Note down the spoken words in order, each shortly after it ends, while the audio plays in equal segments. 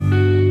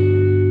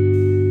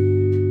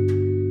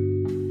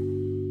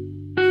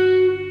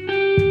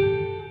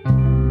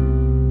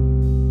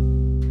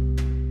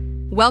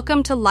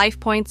Welcome to Life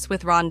Points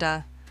with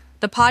Rhonda,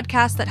 the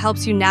podcast that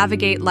helps you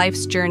navigate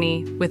life's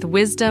journey with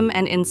wisdom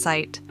and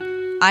insight.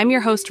 I'm your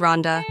host,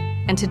 Rhonda,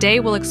 and today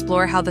we'll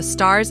explore how the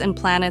stars and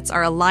planets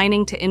are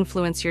aligning to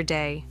influence your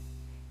day.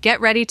 Get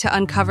ready to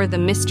uncover the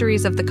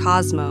mysteries of the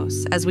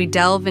cosmos as we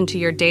delve into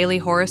your daily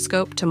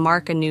horoscope to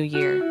mark a new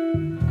year.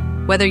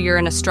 Whether you're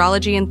an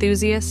astrology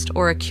enthusiast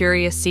or a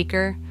curious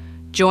seeker,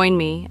 join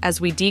me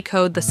as we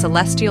decode the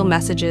celestial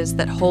messages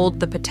that hold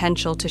the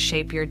potential to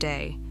shape your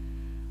day.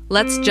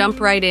 Let's jump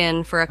right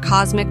in for a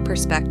cosmic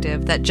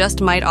perspective that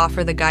just might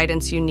offer the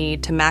guidance you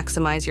need to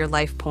maximize your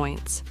life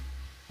points.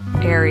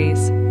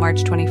 Aries,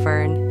 March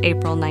 23rd,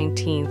 April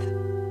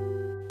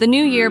 19th. The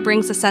new year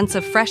brings a sense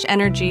of fresh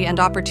energy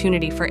and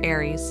opportunity for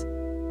Aries.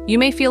 You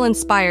may feel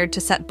inspired to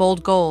set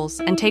bold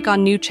goals and take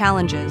on new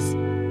challenges.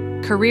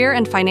 Career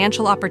and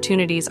financial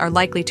opportunities are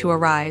likely to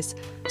arise,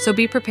 so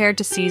be prepared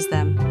to seize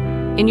them.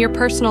 In your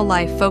personal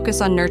life,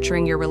 focus on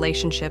nurturing your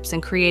relationships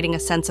and creating a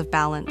sense of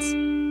balance.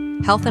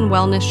 Health and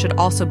wellness should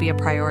also be a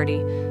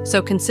priority,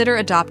 so consider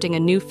adopting a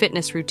new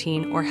fitness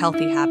routine or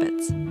healthy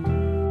habits.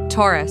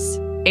 Taurus,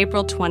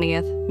 April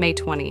 20th, May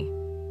 20.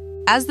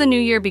 As the new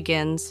year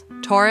begins,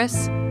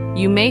 Taurus,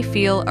 you may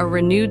feel a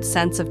renewed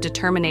sense of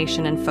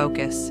determination and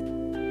focus.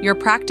 Your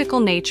practical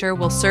nature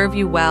will serve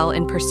you well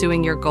in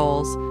pursuing your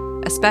goals,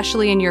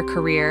 especially in your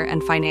career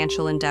and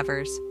financial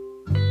endeavors.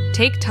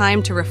 Take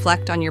time to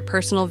reflect on your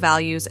personal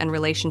values and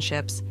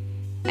relationships,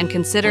 and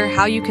consider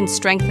how you can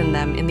strengthen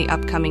them in the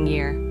upcoming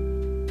year.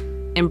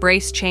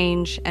 Embrace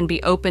change and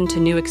be open to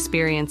new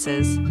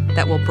experiences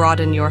that will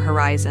broaden your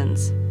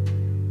horizons.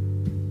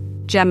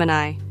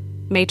 Gemini,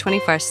 May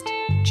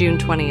 21st, June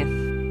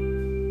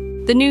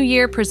 20th. The new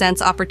year presents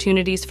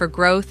opportunities for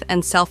growth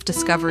and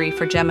self-discovery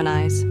for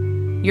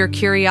Geminis. Your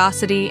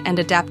curiosity and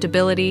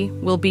adaptability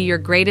will be your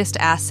greatest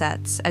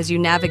assets as you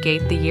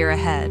navigate the year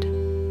ahead.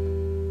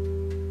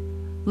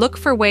 Look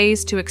for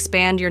ways to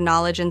expand your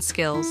knowledge and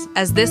skills,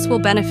 as this will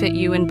benefit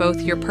you in both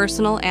your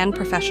personal and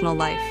professional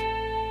life.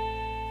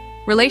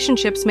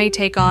 Relationships may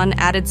take on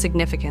added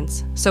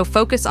significance, so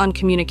focus on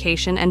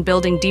communication and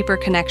building deeper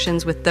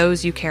connections with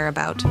those you care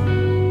about.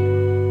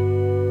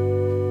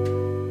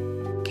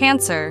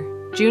 Cancer,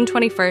 June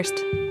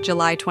 21st,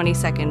 July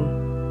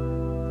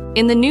 22nd.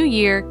 In the new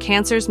year,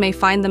 Cancers may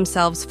find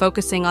themselves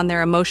focusing on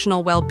their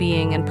emotional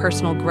well-being and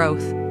personal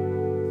growth.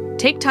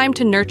 Take time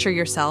to nurture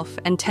yourself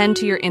and tend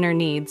to your inner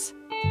needs.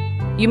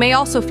 You may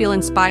also feel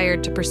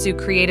inspired to pursue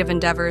creative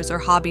endeavors or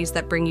hobbies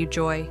that bring you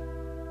joy.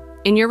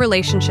 In your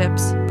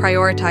relationships,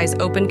 prioritize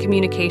open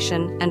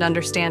communication and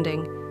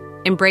understanding.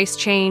 Embrace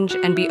change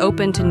and be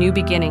open to new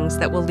beginnings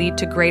that will lead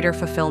to greater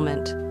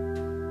fulfillment.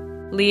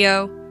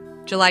 Leo,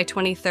 July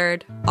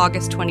 23rd,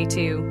 August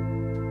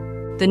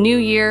 22. The new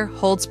year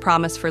holds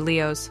promise for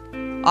Leos,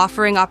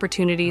 offering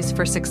opportunities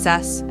for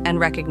success and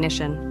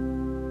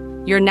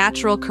recognition. Your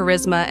natural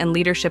charisma and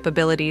leadership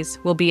abilities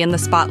will be in the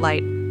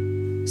spotlight,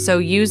 so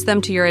use them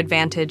to your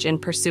advantage in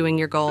pursuing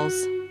your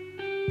goals.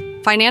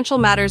 Financial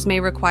matters may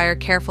require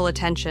careful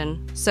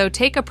attention, so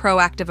take a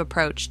proactive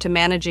approach to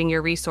managing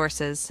your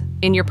resources.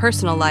 In your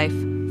personal life,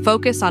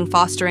 focus on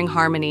fostering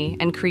harmony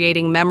and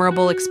creating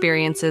memorable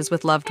experiences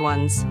with loved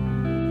ones.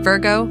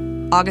 Virgo,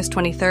 August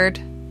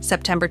 23rd,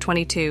 September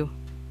 22.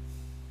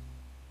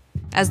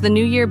 As the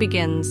new year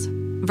begins,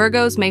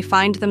 Virgos may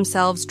find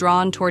themselves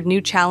drawn toward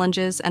new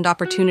challenges and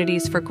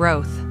opportunities for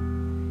growth.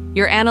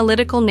 Your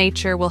analytical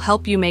nature will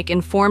help you make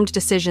informed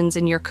decisions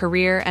in your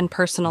career and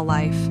personal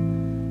life.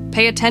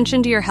 Pay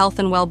attention to your health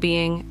and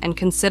well-being and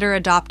consider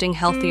adopting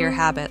healthier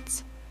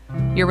habits.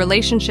 Your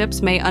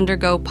relationships may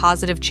undergo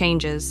positive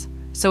changes,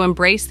 so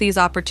embrace these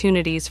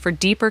opportunities for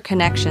deeper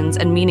connections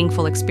and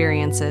meaningful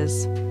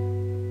experiences.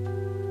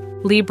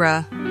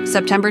 Libra,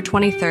 September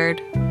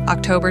 23rd,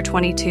 October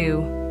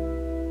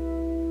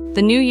 22.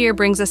 The new year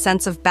brings a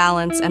sense of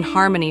balance and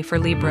harmony for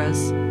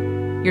Libras.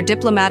 Your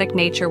diplomatic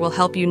nature will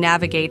help you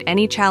navigate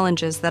any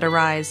challenges that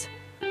arise,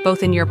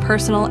 both in your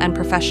personal and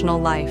professional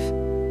life.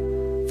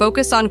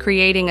 Focus on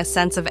creating a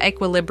sense of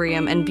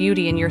equilibrium and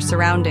beauty in your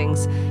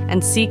surroundings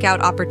and seek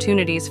out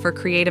opportunities for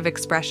creative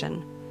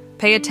expression.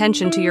 Pay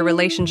attention to your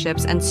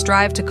relationships and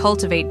strive to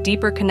cultivate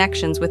deeper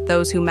connections with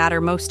those who matter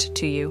most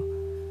to you.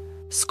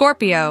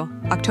 Scorpio,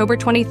 October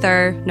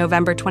 23rd,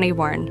 November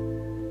 21.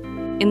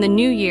 In the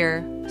new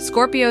year,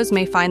 Scorpios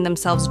may find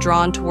themselves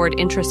drawn toward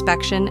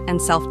introspection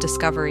and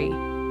self-discovery.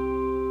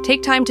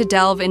 Take time to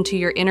delve into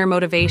your inner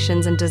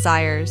motivations and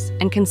desires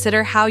and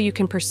consider how you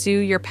can pursue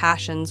your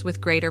passions with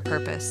greater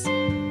purpose.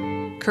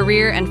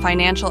 Career and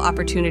financial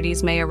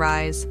opportunities may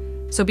arise,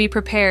 so be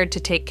prepared to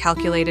take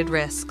calculated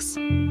risks.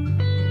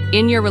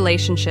 In your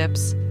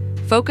relationships,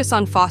 focus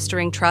on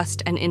fostering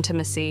trust and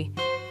intimacy,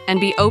 and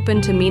be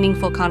open to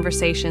meaningful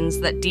conversations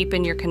that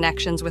deepen your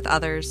connections with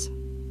others.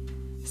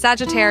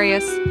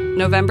 Sagittarius,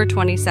 November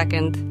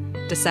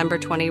 22nd, December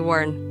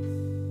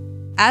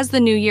 21. As the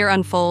new year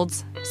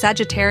unfolds,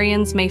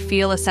 Sagittarians may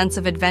feel a sense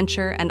of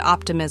adventure and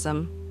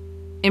optimism.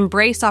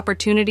 Embrace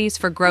opportunities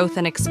for growth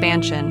and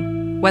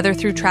expansion, whether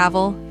through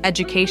travel,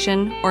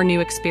 education, or new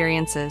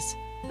experiences.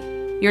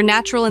 Your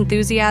natural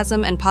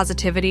enthusiasm and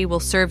positivity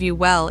will serve you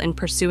well in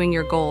pursuing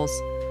your goals,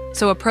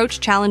 so approach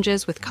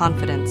challenges with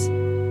confidence.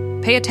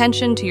 Pay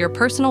attention to your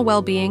personal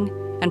well-being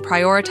and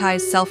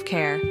prioritize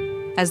self-care,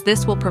 as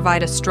this will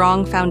provide a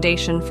strong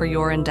foundation for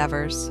your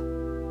endeavors.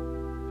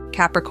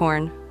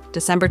 Capricorn,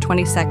 December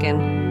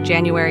 22nd,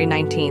 January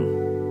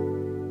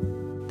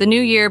 19th. The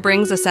new year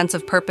brings a sense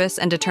of purpose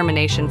and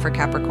determination for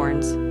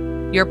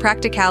Capricorns. Your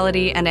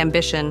practicality and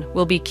ambition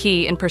will be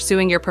key in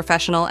pursuing your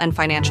professional and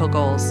financial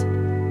goals.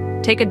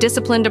 Take a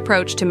disciplined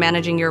approach to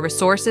managing your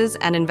resources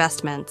and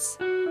investments.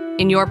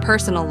 In your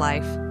personal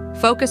life,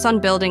 focus on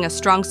building a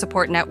strong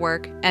support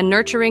network and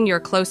nurturing your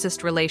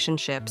closest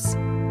relationships.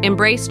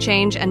 Embrace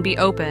change and be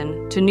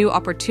open to new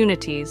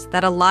opportunities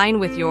that align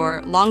with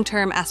your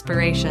long-term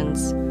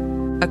aspirations.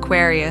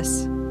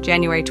 Aquarius,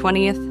 January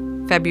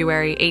 20th,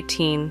 February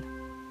 18th.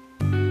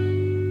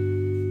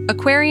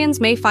 Aquarians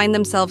may find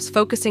themselves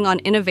focusing on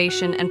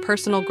innovation and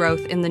personal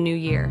growth in the new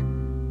year.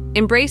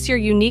 Embrace your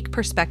unique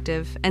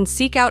perspective and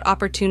seek out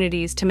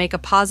opportunities to make a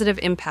positive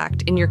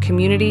impact in your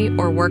community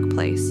or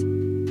workplace.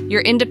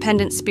 Your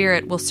independent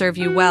spirit will serve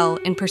you well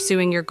in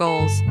pursuing your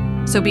goals,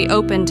 so be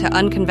open to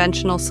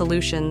unconventional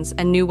solutions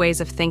and new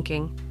ways of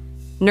thinking.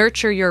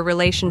 Nurture your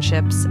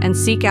relationships and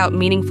seek out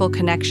meaningful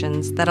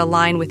connections that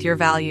align with your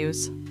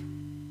values.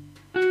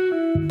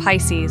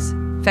 Pisces,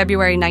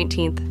 February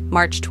 19th,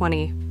 March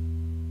 20th.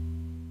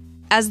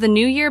 As the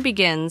new year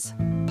begins,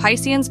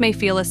 Pisceans may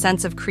feel a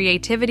sense of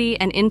creativity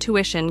and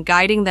intuition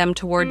guiding them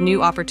toward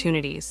new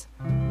opportunities.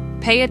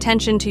 Pay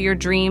attention to your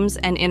dreams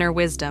and inner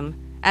wisdom,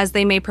 as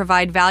they may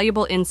provide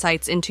valuable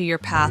insights into your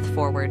path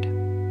forward.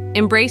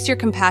 Embrace your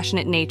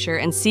compassionate nature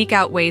and seek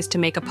out ways to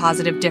make a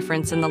positive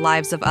difference in the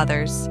lives of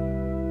others.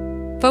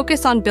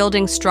 Focus on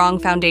building strong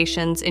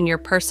foundations in your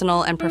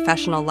personal and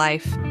professional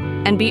life,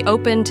 and be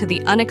open to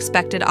the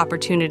unexpected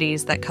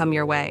opportunities that come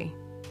your way.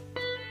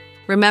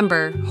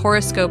 Remember,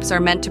 horoscopes are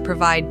meant to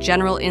provide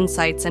general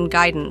insights and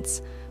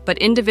guidance, but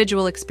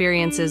individual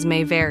experiences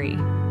may vary.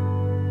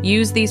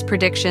 Use these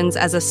predictions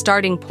as a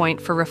starting point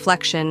for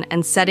reflection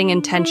and setting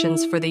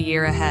intentions for the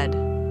year ahead.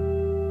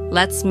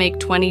 Let's make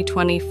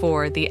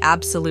 2024 the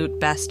absolute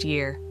best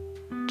year.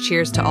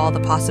 Cheers to all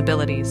the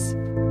possibilities.